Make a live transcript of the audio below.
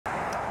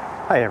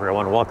Hi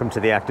everyone, welcome to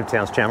the Active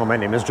Towns channel. My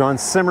name is John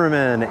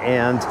Simmerman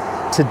and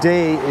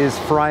today is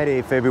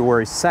Friday,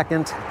 February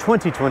 2nd,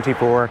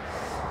 2024,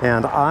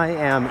 and I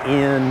am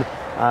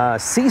in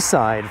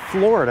Seaside,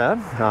 Florida.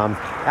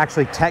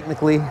 Actually,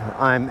 technically,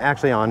 I'm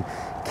actually on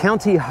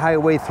County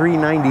Highway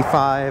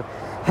 395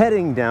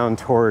 heading down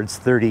towards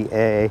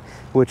 30A,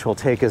 which will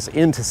take us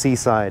into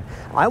Seaside.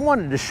 I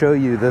wanted to show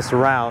you this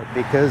route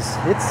because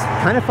it's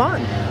kind of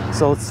fun.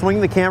 So let's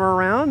swing the camera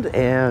around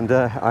and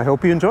I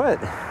hope you enjoy it.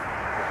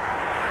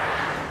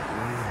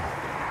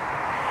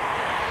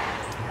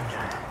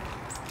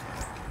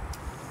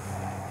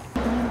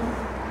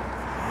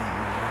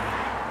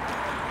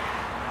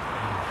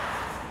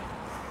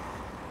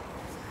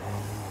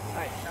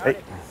 Hey.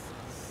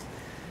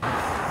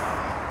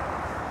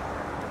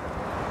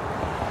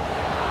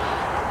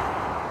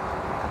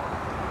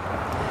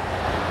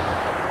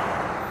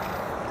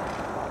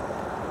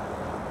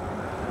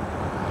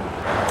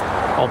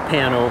 I'll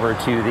pan over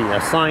to the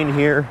sign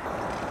here.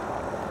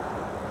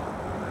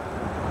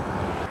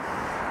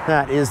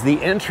 That is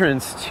the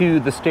entrance to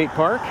the state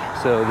park.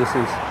 So this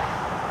is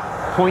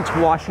Point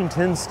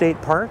Washington State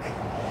Park.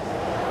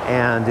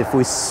 And if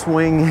we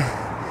swing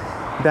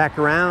back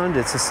around,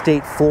 it's a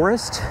state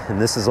forest,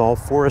 and this is all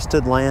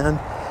forested land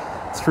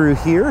through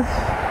here.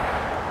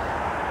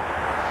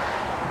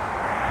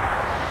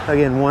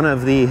 Again, one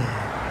of the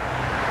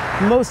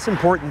most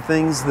important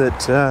things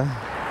that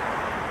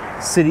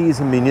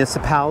cities and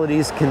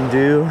municipalities can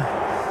do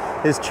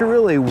is to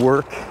really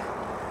work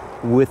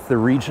with the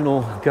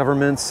regional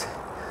governments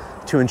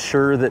to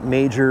ensure that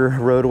major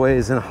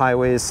roadways and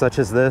highways such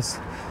as this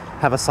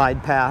have a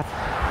side path.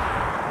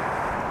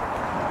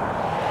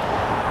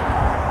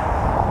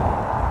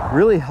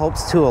 Really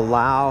helps to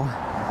allow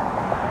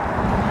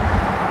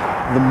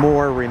the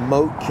more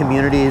remote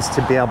communities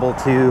to be able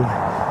to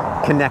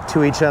connect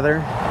to each other,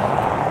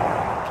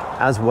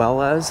 as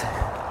well as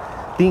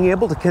being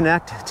able to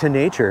connect to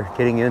nature,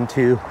 getting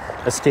into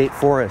a state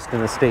forest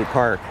and a state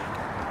park.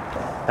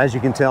 As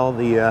you can tell,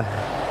 the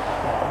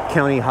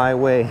County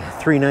Highway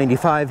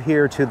 395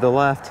 here to the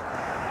left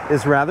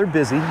is rather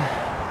busy,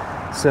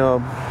 so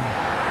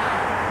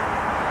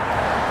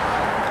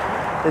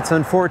it's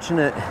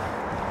unfortunate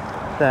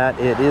that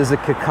it is a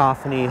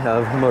cacophony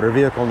of motor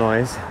vehicle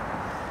noise.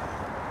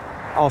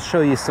 I'll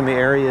show you some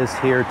areas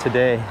here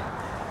today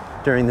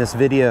during this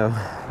video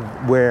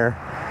where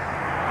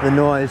the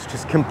noise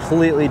just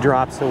completely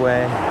drops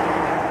away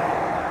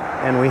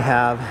and we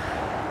have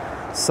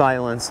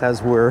silence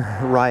as we're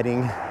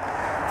riding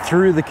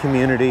through the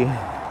community.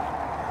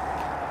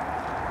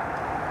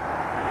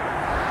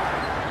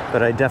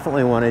 But I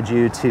definitely wanted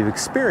you to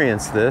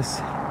experience this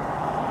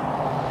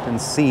and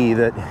see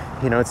that,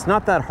 you know, it's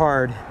not that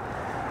hard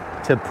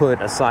to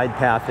put a side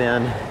path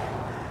in.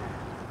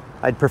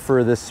 I'd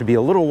prefer this to be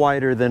a little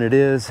wider than it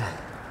is,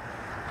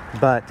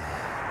 but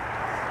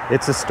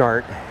it's a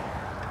start.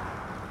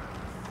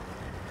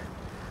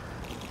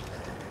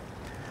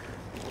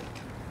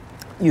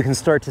 You can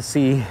start to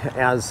see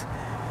as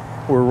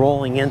we're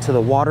rolling into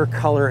the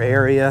watercolor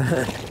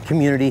area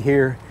community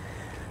here,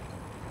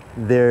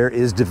 there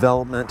is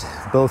development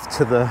both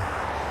to the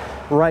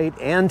right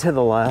and to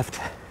the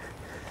left,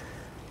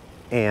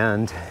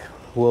 and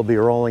we'll be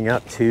rolling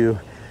up to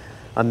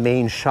a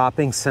main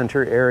shopping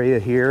center area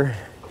here,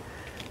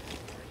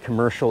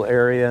 commercial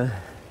area.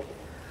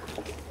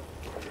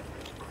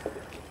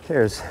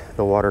 There's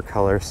the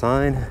watercolor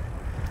sign.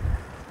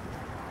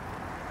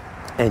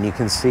 And you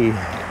can see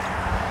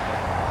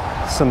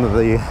some of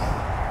the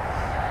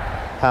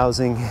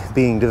housing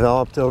being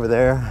developed over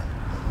there.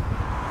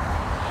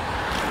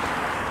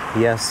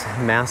 Yes,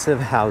 massive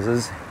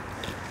houses,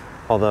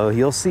 although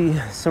you'll see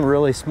some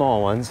really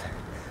small ones.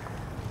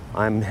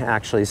 I'm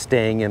actually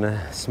staying in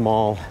a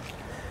small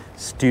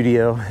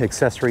studio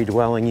accessory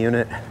dwelling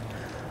unit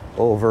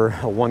over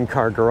a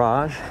one-car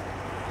garage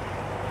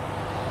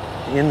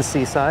in the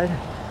Seaside,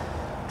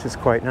 which is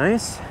quite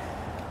nice.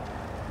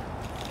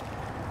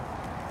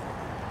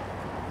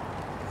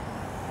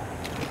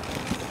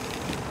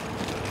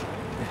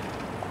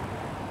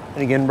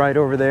 And again, right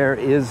over there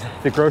is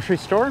the grocery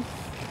store.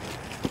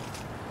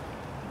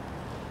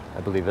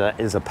 I believe that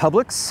is a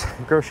Publix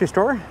grocery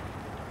store.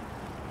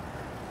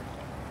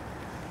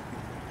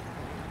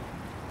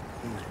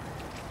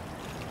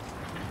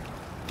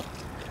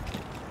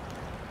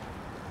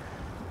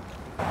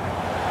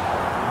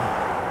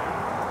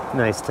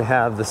 Nice to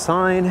have the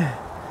sign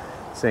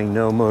saying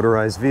no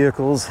motorized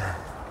vehicles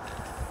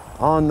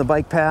on the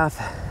bike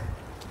path.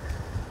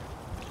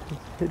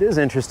 It is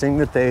interesting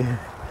that they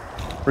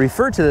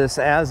refer to this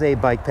as a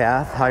bike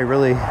path. I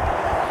really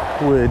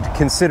would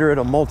consider it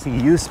a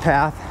multi-use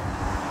path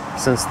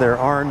since there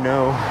are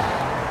no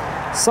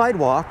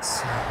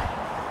sidewalks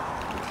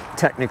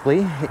technically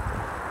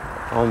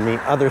on the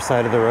other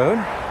side of the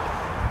road.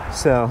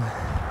 So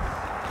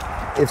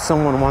if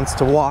someone wants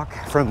to walk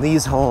from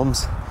these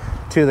homes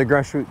to the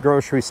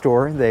grocery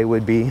store, they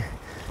would be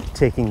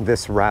taking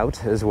this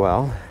route as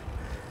well.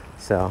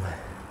 So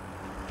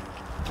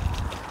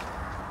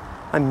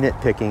I'm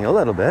nitpicking a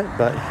little bit,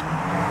 but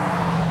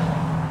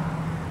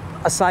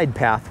a side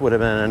path would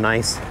have been a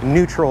nice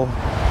neutral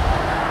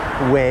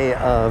way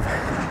of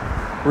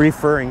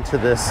referring to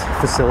this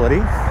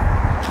facility.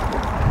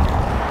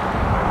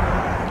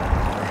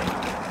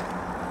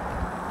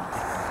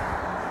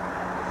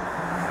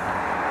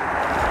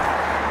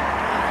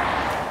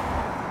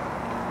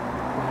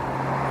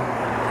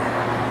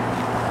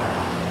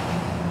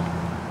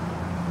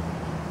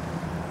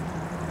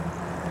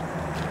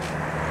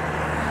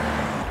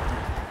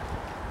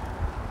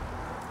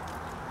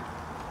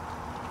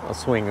 I'll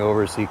swing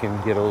over so you can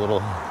get a little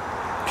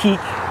peek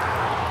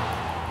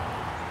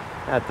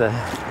at the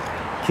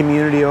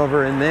community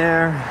over in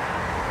there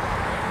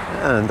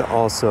and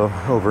also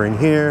over in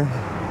here.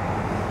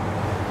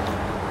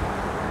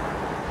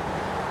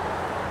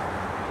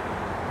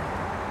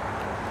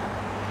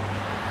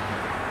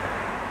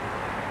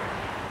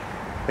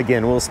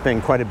 Again, we'll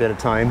spend quite a bit of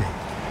time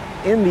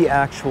in the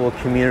actual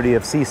community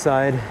of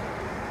Seaside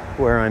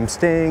where I'm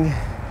staying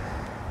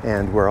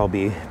and where I'll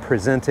be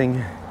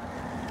presenting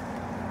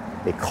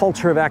a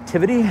culture of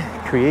activity,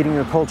 creating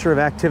a culture of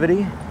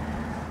activity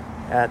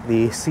at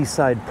the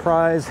Seaside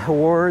Prize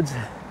Awards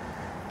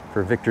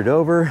for Victor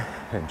Dover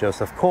and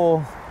Joseph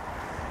Kohl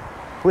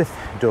with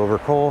Dover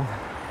Kohl.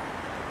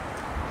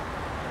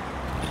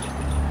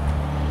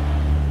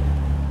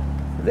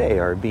 They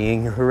are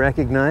being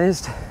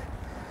recognized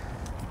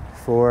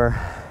for,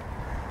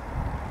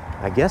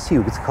 I guess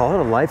you could call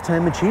it a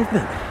lifetime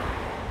achievement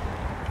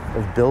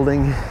of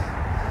building,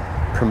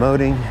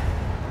 promoting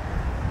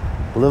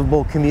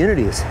livable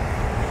communities.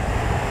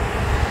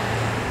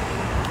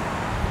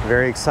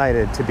 Very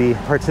excited to be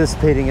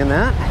participating in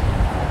that.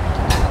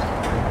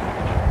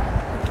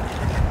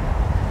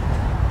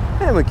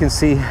 And we can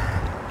see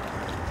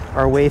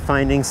our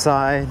wayfinding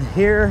sign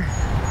here.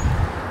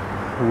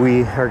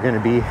 We are going to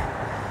be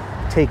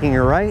taking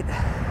a right.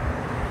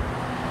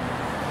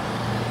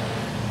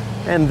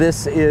 And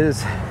this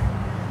is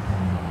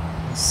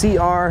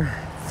CR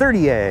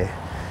 30A,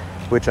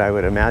 which I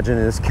would imagine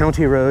is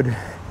County Road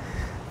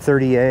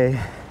 30A.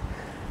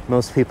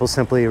 Most people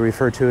simply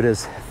refer to it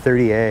as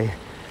 30A.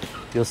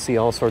 You'll see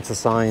all sorts of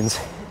signs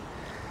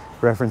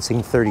referencing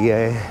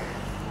 30A.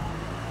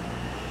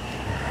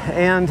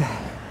 And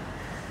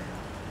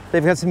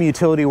they've got some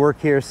utility work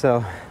here,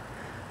 so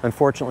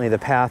unfortunately the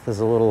path is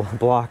a little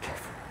blocked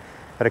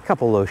at a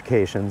couple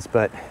locations,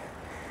 but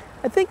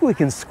I think we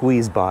can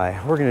squeeze by.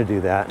 We're gonna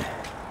do that.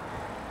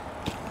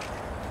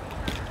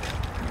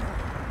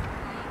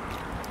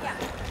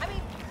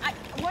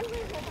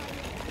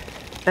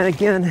 And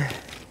again,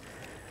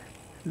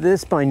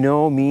 this by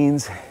no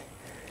means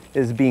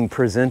is being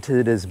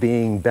presented as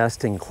being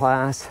best in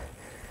class.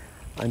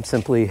 I'm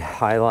simply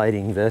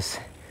highlighting this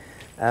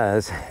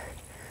as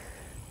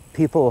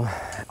people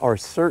are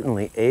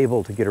certainly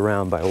able to get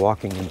around by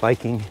walking and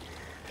biking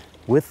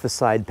with the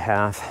side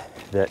path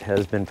that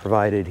has been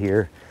provided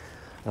here.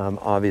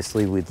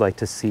 Obviously, we'd like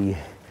to see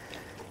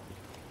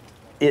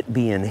it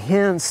be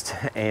enhanced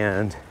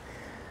and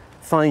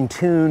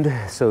fine-tuned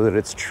so that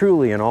it's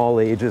truly an all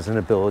ages and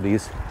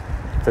abilities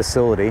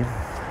facility.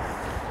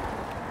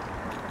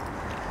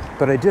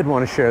 But I did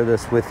want to share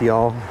this with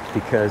y'all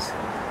because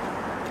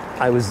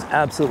I was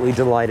absolutely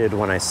delighted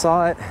when I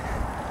saw it.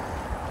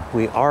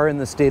 We are in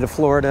the state of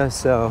Florida,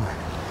 so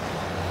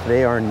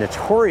they are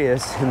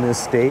notorious in this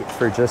state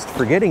for just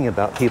forgetting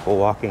about people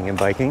walking and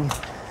biking.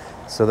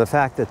 So the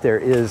fact that there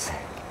is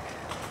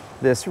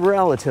this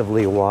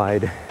relatively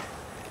wide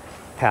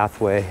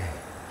pathway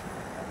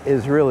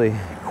is really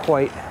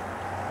quite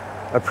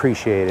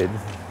appreciated.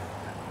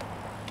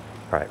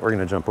 All right, we're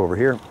gonna jump over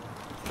here.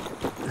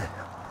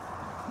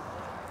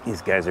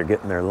 These guys are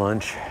getting their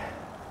lunch.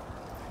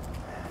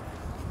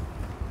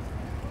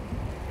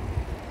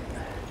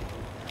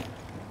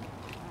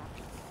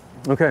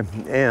 Okay,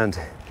 and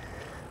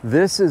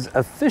this is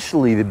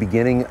officially the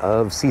beginning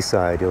of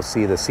Seaside. You'll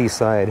see the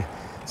Seaside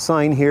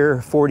sign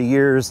here, 40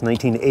 years,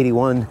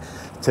 1981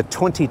 to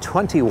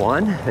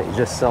 2021. They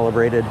just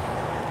celebrated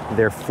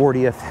their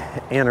 40th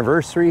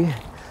anniversary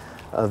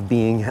of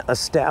being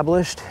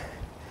established.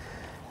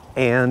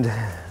 And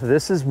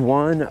this is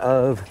one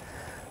of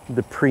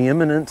the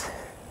preeminent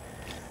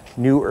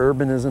new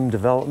urbanism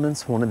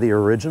developments, one of the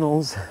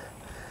originals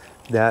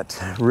that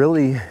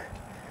really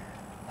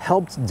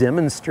helped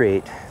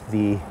demonstrate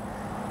the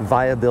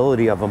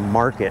viability of a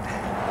market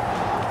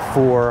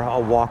for a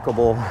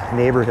walkable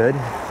neighborhood.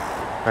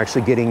 We're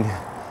actually getting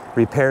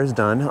repairs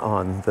done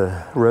on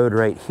the road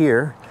right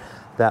here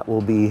that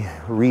will be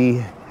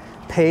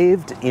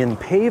repaved in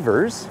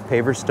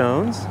paver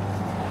stones,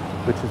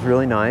 which is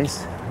really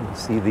nice. You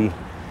see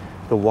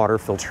the water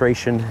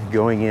filtration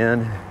going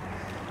in.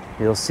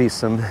 You'll see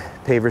some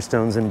paver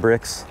stones and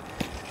bricks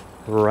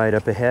right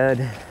up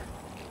ahead.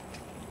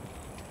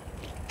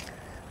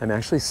 I'm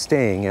actually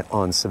staying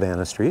on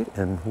Savannah Street,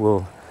 and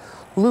we'll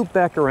loop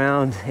back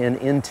around and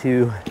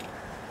into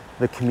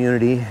the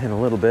community in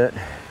a little bit.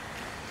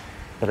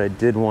 But I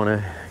did want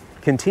to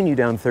continue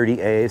down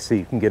 30A so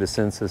you can get a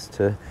sense as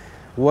to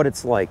what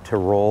it's like to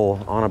roll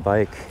on a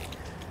bike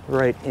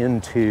right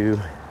into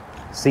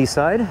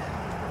Seaside.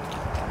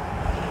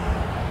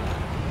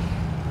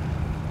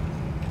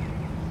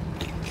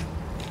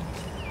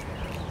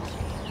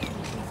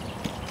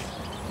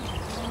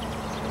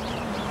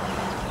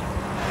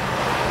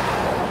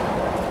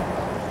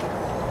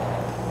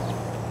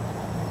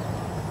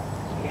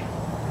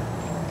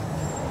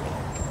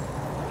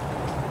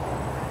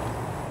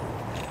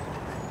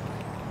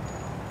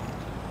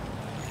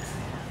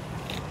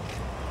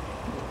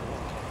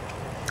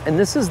 And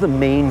this is the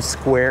main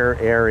square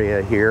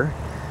area here.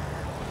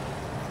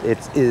 It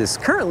is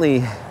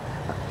currently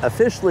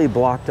officially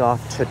blocked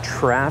off to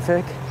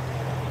traffic,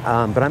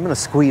 but I'm going to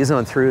squeeze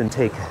on through and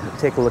take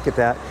a look at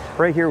that.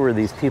 Right here where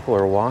these people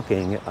are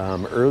walking,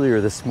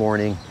 earlier this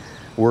morning,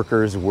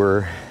 workers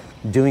were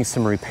doing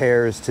some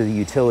repairs to the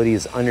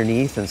utilities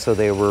underneath, and so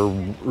they were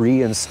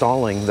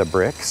reinstalling the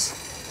bricks.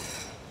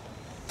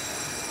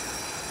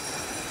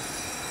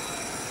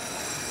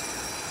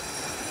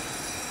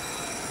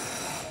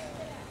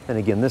 And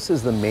again, this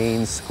is the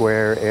main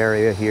square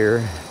area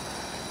here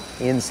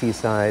in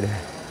Seaside.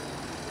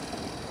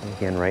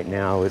 Again, right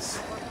now it's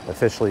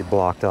officially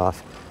blocked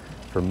off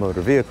for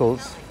motor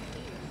vehicles.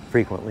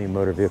 Frequently,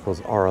 motor vehicles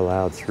are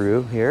allowed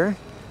through here.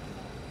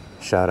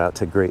 Shout out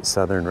to Great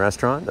Southern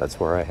Restaurant. That's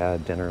where I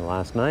had dinner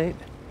last night.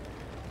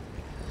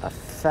 A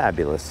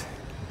fabulous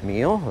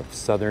meal of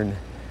Southern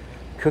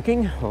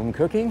cooking, home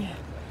cooking.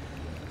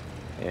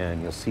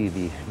 And you'll see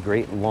the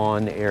great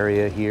lawn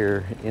area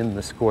here in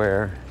the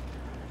square.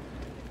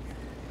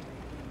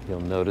 You'll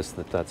notice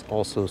that that's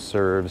also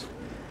serves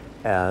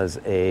as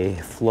a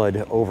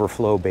flood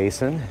overflow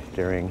basin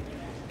during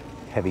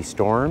heavy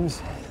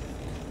storms,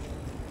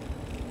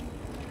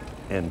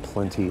 and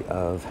plenty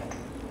of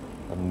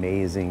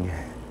amazing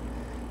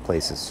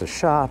places to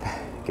shop,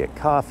 get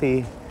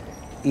coffee,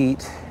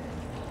 eat,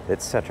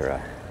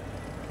 etc.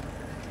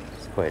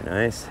 It's quite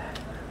nice.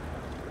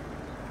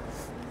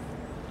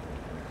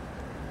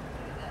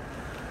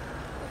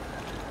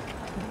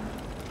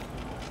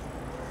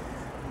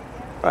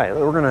 All right,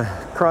 we're gonna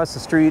cross the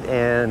street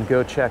and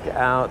go check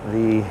out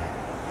the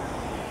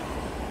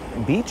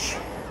beach.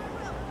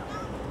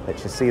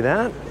 Let you see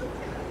that.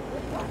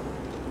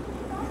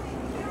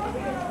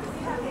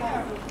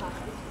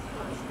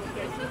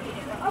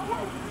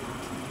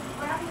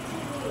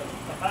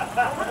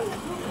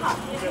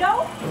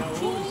 No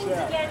teams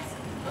against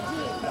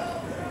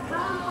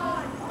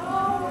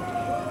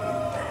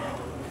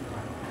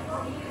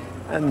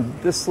And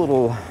this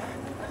little,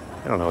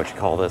 I don't know what you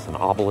call this, an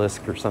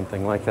obelisk or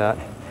something like that.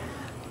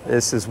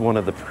 This is one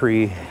of the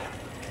premier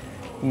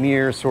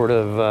sort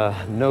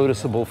of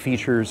noticeable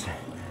features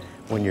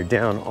when you're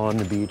down on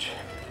the beach.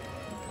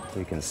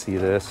 You can see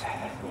this.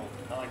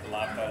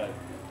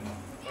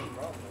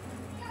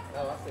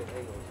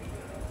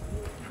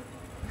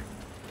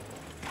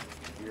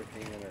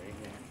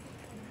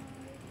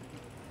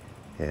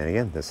 And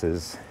again, this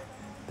is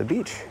the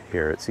beach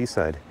here at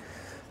Seaside.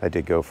 I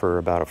did go for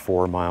about a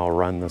 4-mile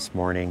run this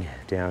morning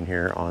down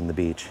here on the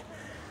beach.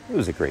 It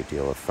was a great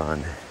deal of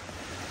fun.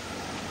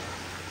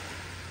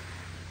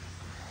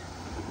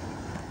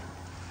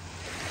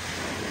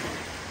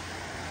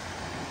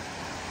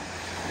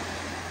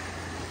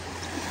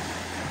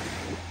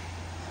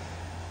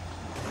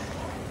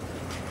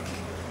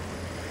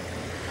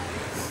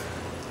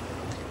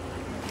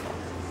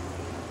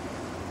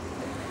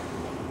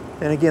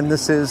 And again,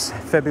 this is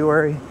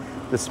February.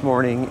 This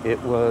morning it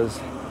was,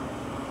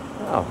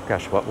 oh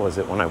gosh, what was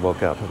it when I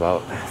woke up? About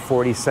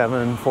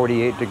 47,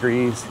 48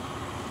 degrees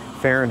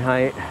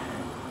Fahrenheit.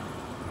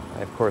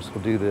 I, of course,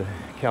 will do the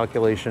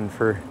calculation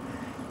for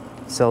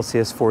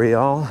Celsius for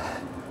y'all.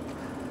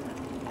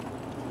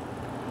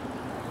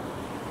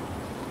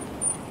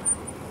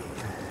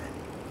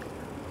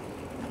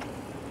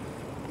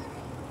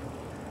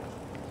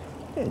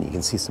 And you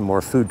can see some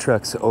more food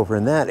trucks over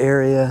in that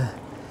area.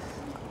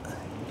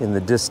 In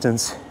the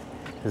distance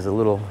is a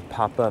little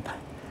pop-up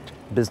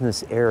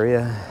business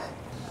area.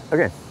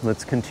 Okay,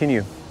 let's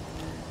continue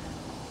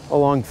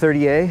along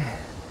 30A,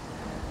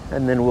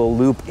 and then we'll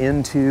loop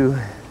into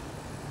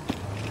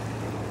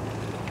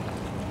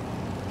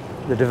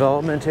the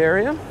development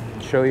area,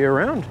 show you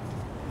around.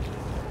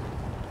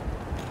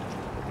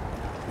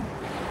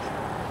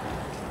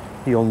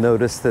 You'll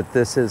notice that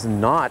this is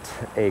not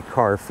a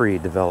car-free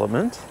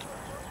development.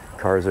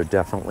 Cars are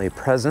definitely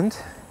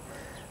present.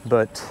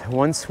 But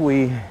once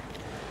we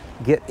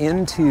get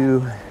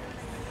into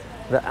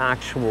the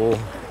actual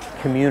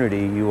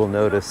community, you will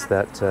notice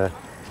that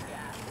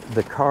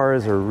the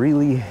cars are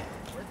really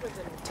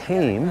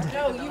tamed,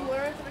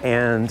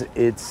 and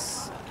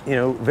it's, you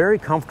know, very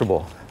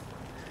comfortable.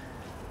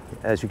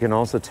 As you can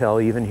also tell,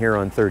 even here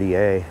on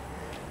 30A,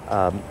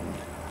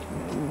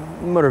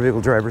 motor vehicle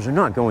drivers are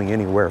not going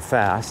anywhere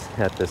fast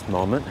at this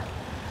moment,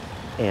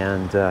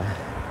 and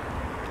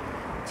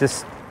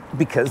just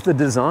because the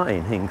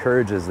design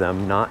encourages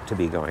them not to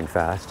be going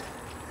fast.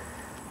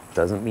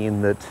 Doesn't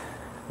mean that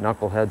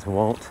knuckleheads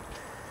won't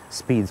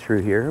speed through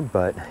here,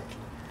 but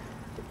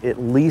at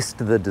least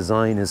the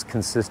design is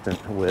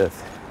consistent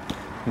with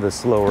the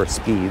slower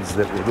speeds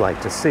that we'd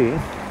like to see.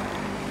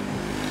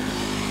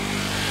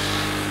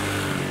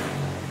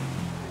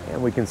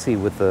 And we can see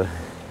with the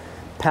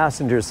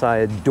passenger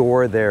side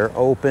door there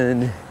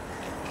open,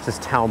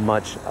 just how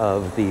much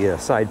of the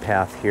side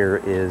path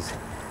here is,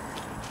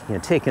 you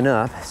know, taken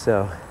up.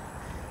 So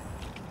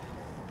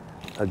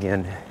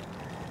again,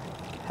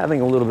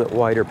 having a little bit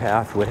wider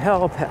path would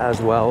help,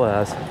 as well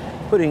as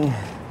putting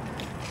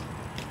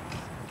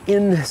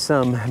in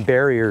some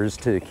barriers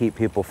to keep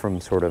people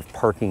from sort of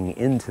parking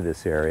into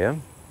this area.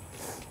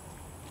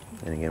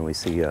 And again, we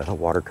see a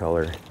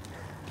watercolor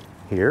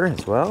here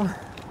as well.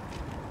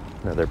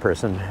 Another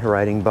person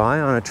riding by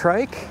on a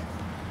trike.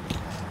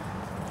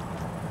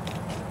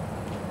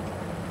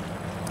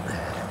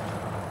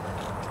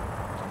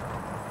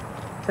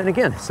 And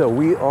again, so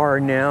we are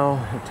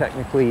now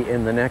technically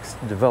in the next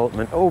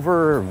development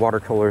over.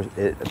 Watercolor,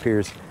 it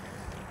appears,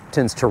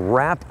 tends to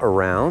wrap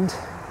around.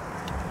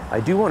 I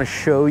do want to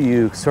show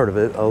you sort of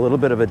a little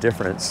bit of a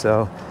difference.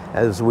 So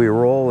as we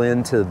roll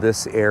into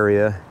this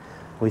area,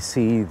 we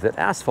see that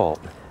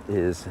asphalt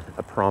is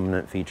a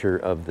prominent feature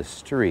of the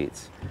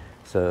streets.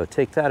 So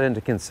take that into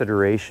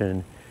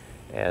consideration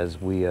as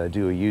we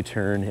do a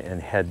U-turn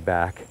and head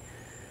back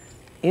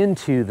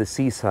into the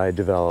Seaside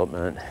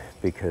development,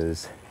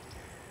 because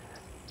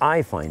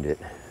I find it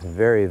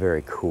very,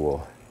 very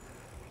cool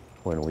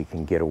when we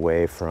can get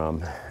away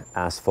from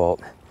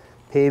asphalt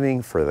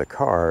paving for the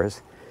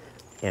cars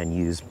and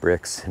use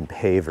bricks and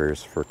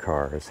pavers for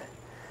cars.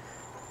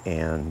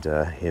 And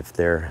if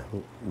they're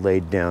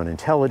laid down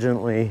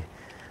intelligently,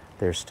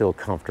 they're still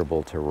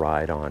comfortable to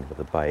ride on with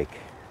a bike.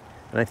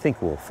 And I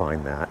think we'll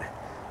find that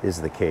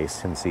is the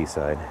case in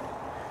Seaside.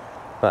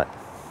 But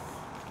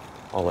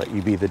I'll let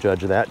you be the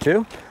judge of that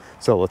too.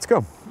 So let's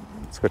go.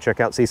 Let's go check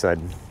out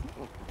Seaside.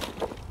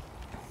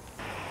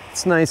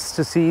 It's nice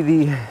to see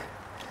the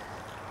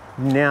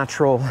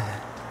natural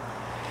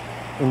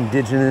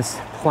indigenous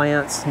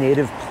plants,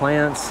 native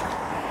plants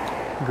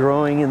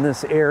growing in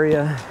this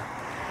area.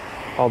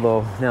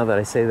 Although now that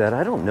I say that,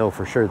 I don't know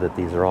for sure that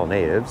these are all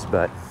natives,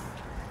 but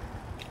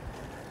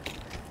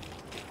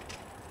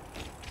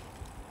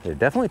they're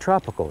definitely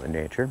tropical in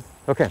nature.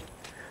 Okay,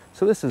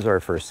 so this is our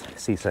first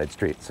Seaside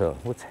street, so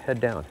let's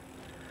head down.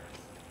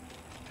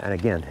 And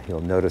again, you'll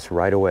notice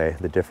right away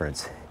the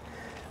difference.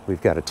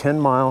 We've got a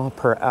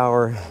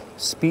 10-mile-per-hour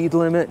speed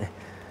limit.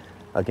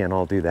 Again,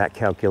 I'll do that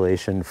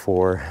calculation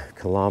for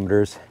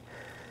kilometers.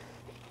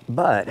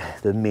 But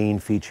the main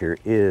feature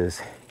is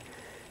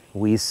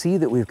we see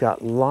that we've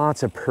got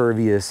lots of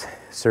pervious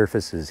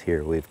surfaces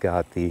here. We've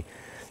got the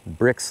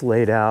bricks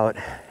laid out,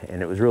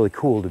 and it was really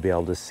cool to be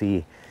able to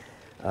see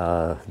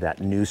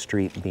that new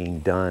street being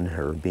done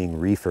or being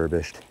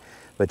refurbished.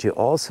 But you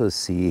also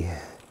see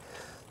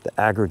the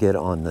aggregate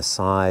on the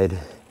side.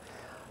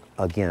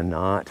 Again,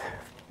 not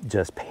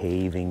just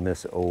paving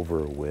this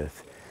over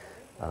with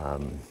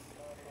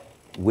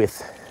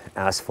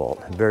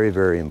asphalt. Very,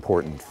 very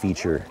important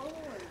feature,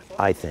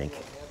 I think.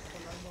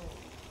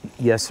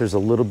 Yes, there's a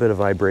little bit of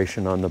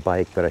vibration on the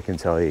bike, but I can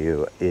tell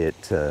you it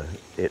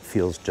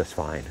feels just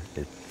fine.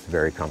 It's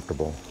very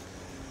comfortable.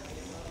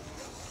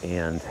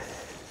 And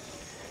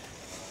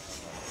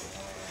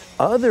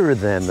other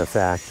than the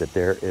fact that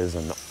there is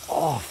an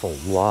awful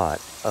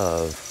lot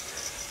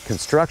of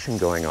construction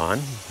going on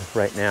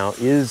right now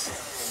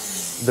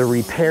is the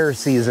repair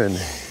season.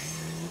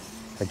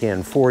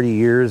 Again, 40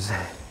 years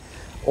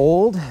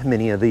old,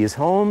 many of these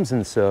homes,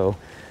 and so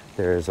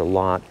there's a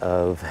lot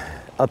of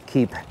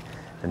upkeep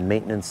and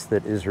maintenance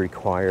that is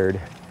required,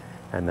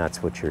 and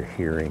that's what you're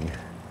hearing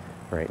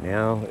right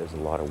now. There's a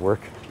lot of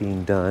work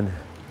being done.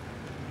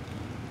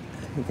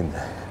 You can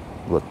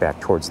look back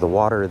towards the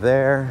water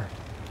there.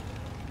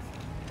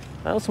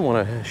 I also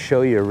want to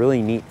show you a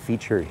really neat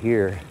feature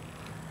here.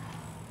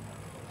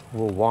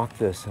 We'll walk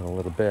this in a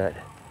little bit,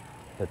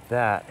 but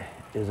that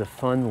is a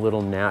fun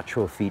little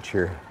natural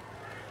feature.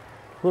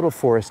 Little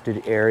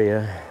forested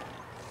area,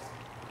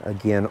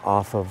 again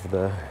off of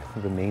the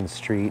main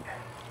street.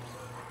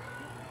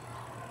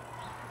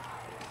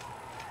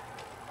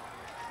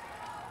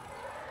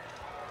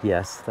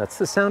 Yes, that's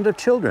the sound of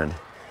children.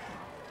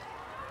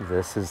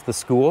 This is the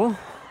school,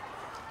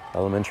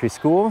 elementary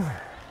school,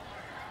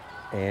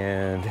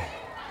 and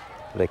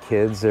the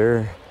kids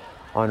are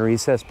on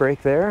recess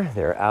break there.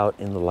 They're out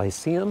in the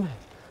Lyceum,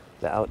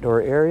 the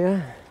outdoor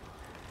area.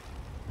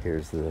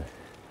 Here's the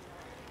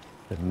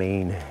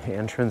main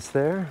entrance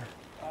there.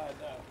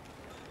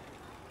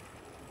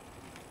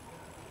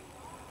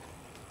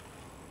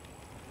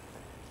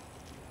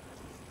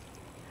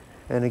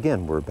 And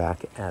again, we're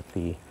back at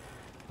the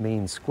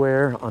main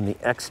square on the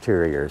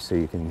exterior, so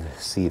you can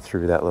see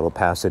through that little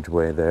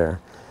passageway there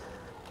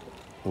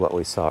what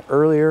we saw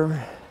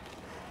earlier.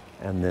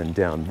 And then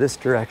down this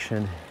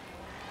direction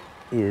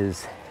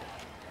is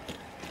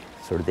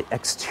sort of the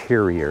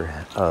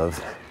exterior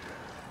of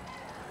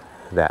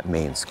that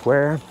main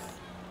square.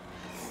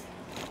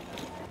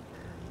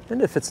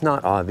 And if it's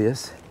not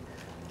obvious,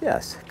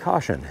 yes,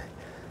 caution.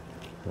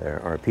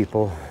 There are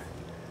people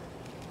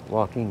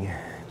walking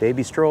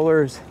baby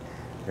strollers.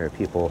 There are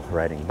people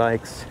riding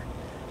bikes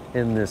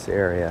in this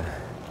area,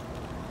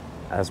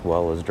 as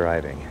well as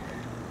driving.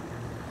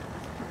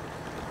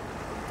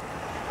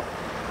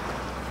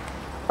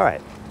 All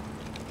right,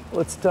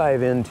 let's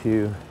dive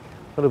into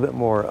a little bit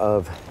more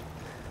of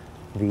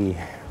the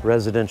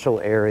residential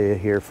area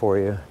here for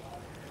you.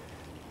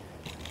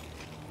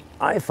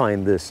 I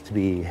find this to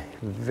be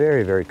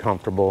very, very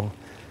comfortable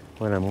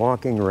when I'm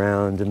walking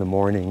around in the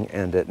morning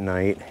and at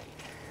night.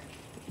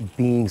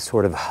 being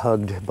sort of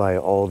hugged by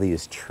all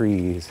these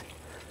trees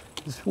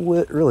is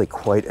really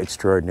quite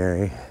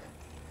extraordinary.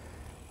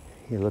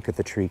 You look at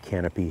the tree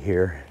canopy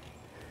here,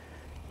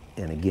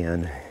 and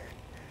again,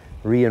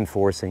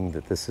 reinforcing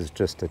that this is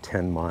just a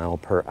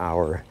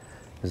 10-mile-per-hour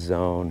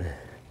zone.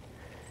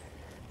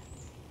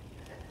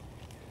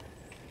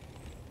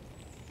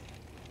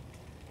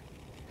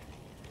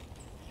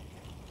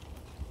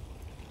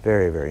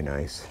 Very, very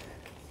nice.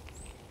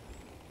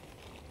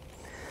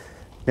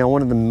 Now,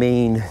 one of the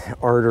main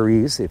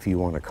arteries, if you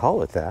want to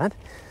call it that,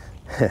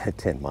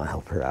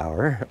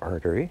 10-mile-per-hour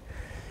artery,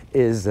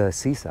 is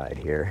Seaside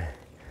here.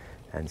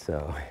 And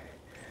so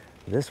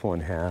this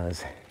one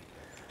has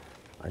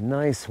a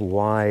nice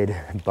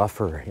wide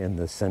buffer in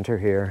the center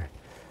here,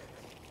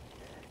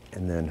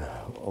 and then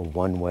a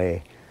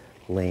one-way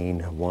lane,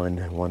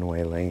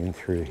 one-way lane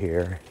through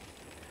here.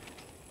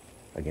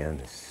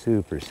 Again,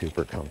 super,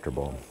 super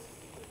comfortable.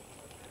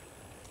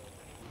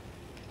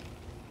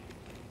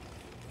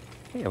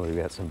 Yeah, we've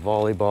got some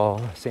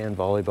volleyball, sand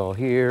volleyball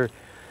here.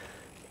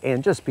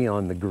 And just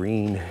beyond the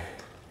green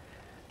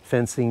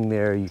fencing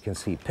there, you can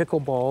see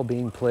pickleball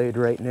being played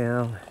right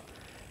now.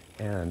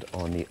 And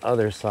on the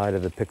other side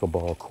of the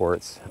pickleball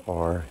courts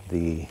are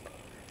the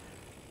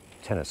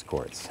tennis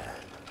courts.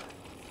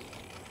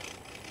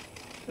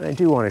 And I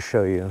do want to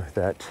show you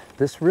that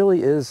this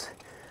really is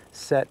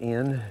set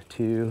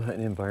into an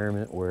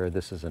environment where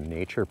this is a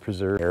nature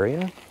preserve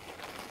area.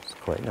 It's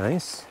quite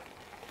nice.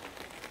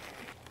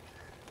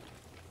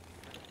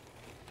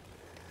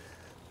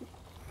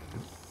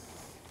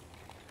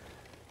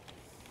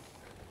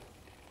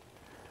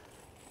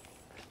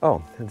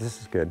 Oh,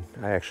 this is good.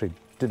 I actually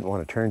didn't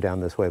want to turn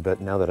down this way,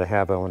 but now that I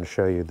have, I want to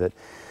show you that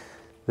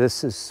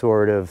this is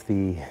sort of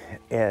the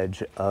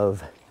edge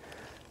of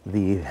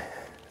the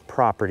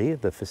property,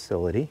 the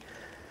facility,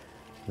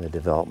 the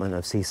development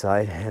of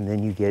Seaside, and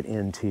then you get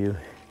into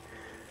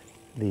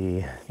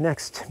the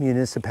next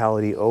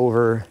municipality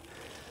over.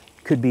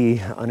 Could be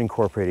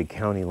unincorporated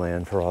county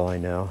land for all I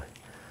know.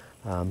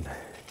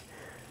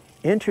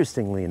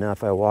 Interestingly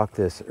enough, I walked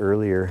this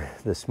earlier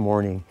this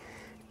morning,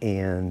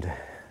 and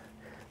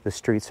the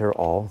streets are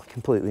all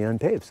completely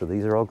unpaved, so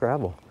these are all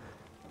gravel,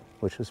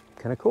 which is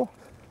kind of cool.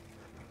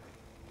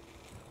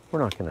 We're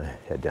not going to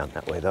head down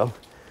that way, though.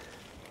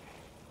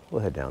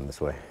 We'll head down this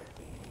way.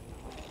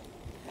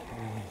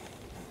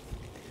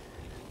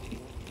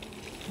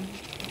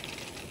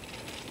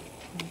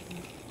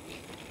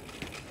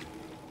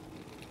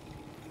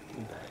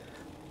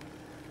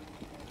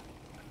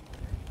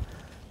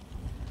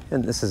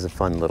 And this is a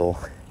fun little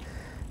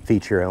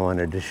feature I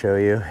wanted to show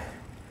you.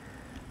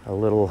 A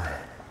little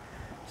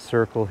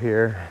circle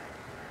here,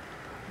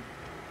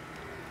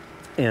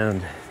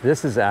 and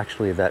this is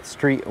actually that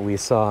street we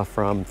saw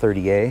from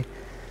 30A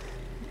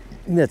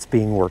that's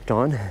being worked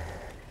on.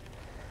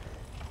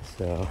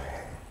 So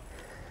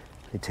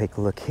you take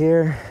a look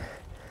here.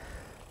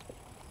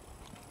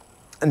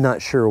 I'm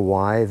not sure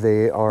why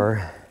they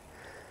are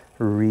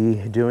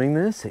redoing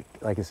this.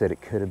 Like I said,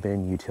 it could have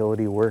been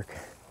utility work,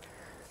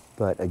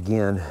 but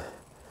again,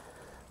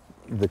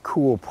 the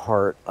cool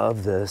part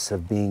of this,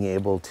 of being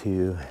able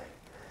to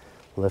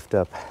lift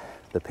up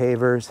the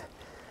pavers,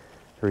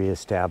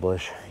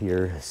 reestablish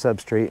your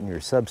substrate and your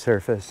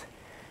subsurface,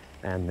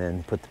 and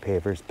then put the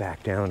pavers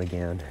back down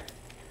again.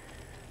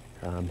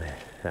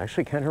 It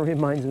actually kind of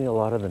reminds me a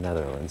lot of the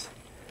Netherlands.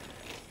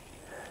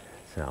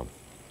 So,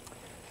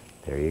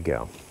 there you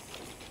go.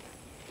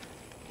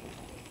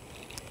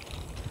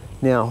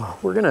 Now,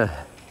 we're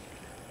gonna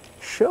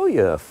show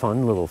you a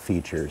fun little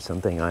feature,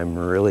 something I'm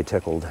really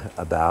tickled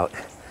about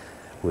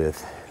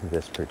with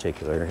this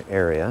particular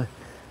area.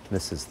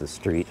 This is the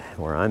street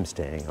where I'm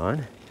staying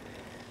on,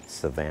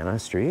 Savannah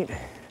Street.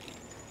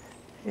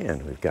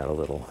 And we've got a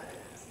little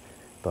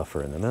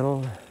buffer in the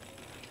middle.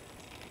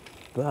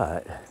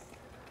 But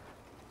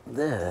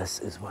this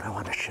is what I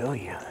want to show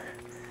you.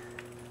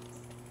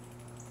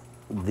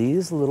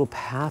 These little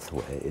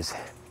pathways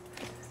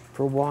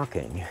for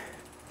walking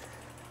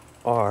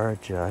are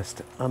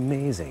just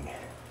amazing.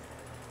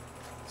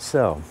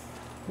 So,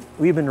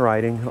 we've been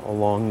riding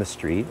along the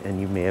street,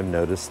 and you may have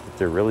noticed that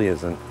there really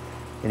isn't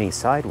any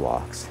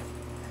sidewalks.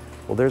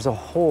 Well, there's a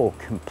whole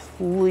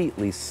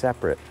completely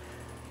separate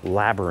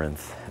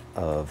labyrinth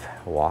of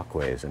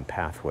walkways and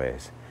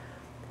pathways,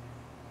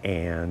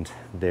 and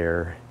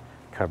they're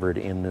covered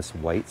in this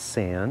white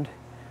sand,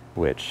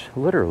 which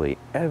literally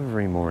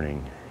every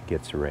morning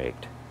gets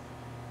raked.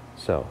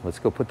 So let's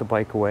go put the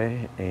bike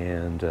away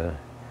and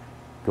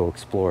go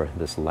explore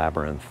this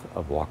labyrinth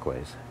of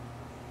walkways.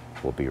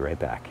 We'll be right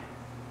back.